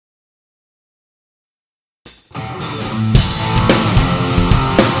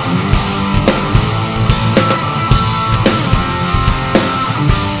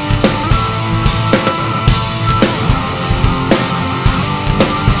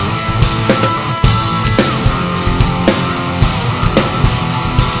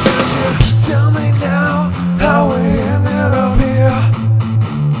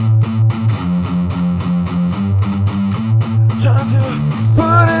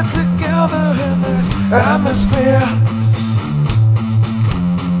atmosphere.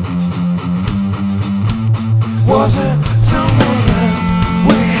 Wasn't someone that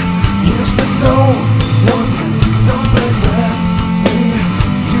we used to know. Wasn't someplace that we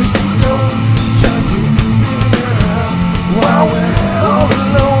used to go. Trying to figure out why we're all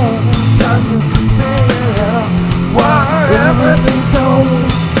alone. Trying to figure out why everything's gone.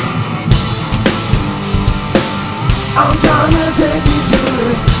 I'm trying to take you to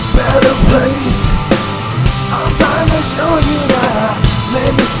this better place. I'm trying to show you that I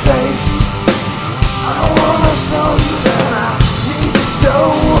made mistakes. I wanna show you that I need to show.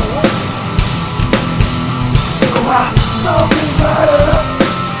 So I wrote this letter,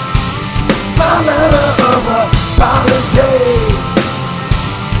 my letter of apology.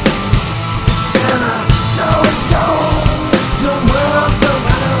 And I know it's gone somewhere,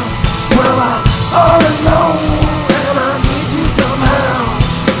 somehow. Well, I'm all alone.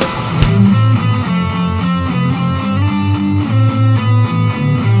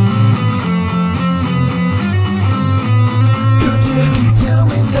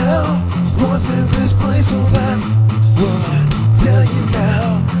 Was it this place or that? Will I tell you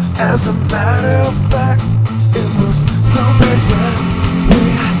now? As a matter of fact, it was someplace that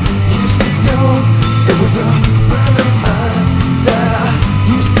we used to go. It was a friend of mine that I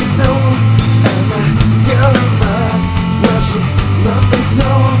used to know. And that girl of mine, well, she loved me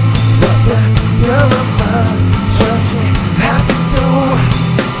so. But that girl of mine, sure she had to go.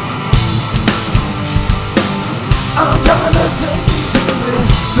 I'm trying to take you to this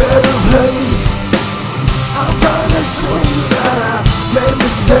better place. I'm trying to show you that I made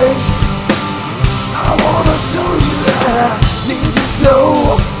mistakes. I wanna show you that I need you so.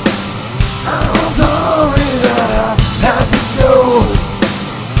 I'm sorry that I had to go.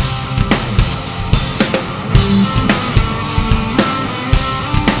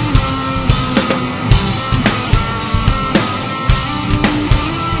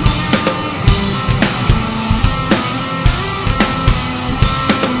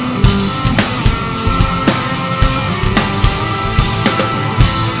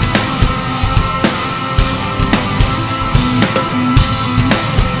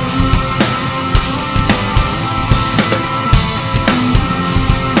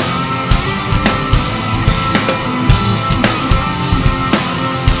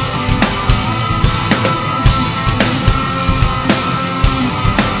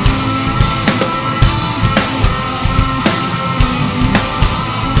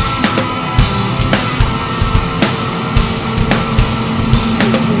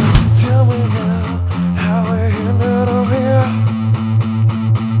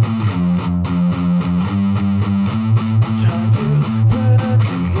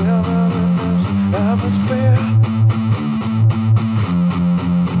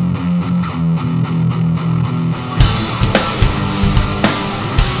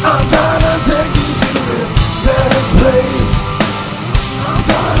 I'm trying to take you to this better place. I'm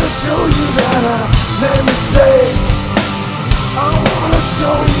trying to show you that I made mistakes. I wanna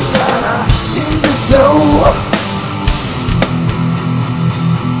show you that I need you so.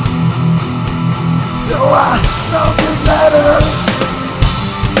 So I wrote this letter,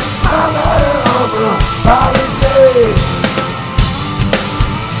 my letter of apology.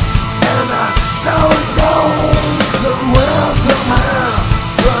 And I know it's gone somewhere, somehow.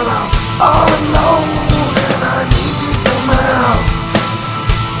 But I'm all alone and I need you somehow.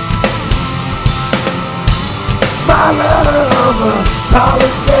 My letter of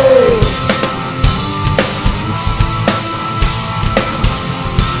apology.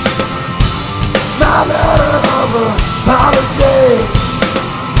 My letter of apology.